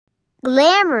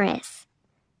glamorous,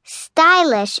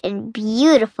 stylish, and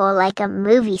beautiful like a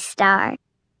movie star.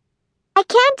 I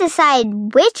can't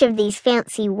decide which of these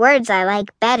fancy words I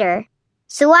like better,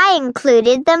 so I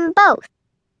included them both.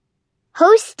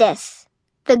 Hostess,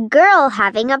 the girl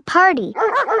having a party.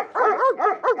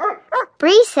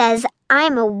 Bree says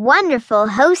I'm a wonderful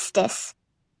hostess.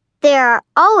 There are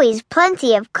always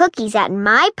plenty of cookies at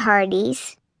my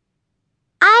parties.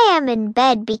 I am in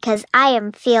bed because I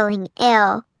am feeling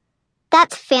ill.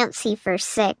 That's fancy for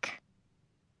sick.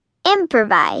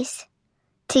 Improvise.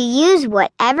 To use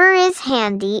whatever is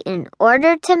handy in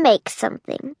order to make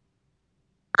something.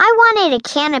 I wanted a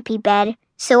canopy bed,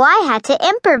 so I had to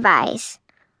improvise.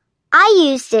 I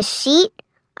used a sheet,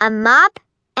 a mop,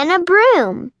 and a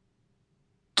broom.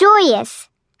 Joyous,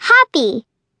 happy.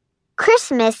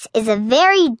 Christmas is a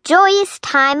very joyous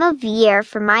time of year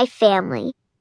for my family.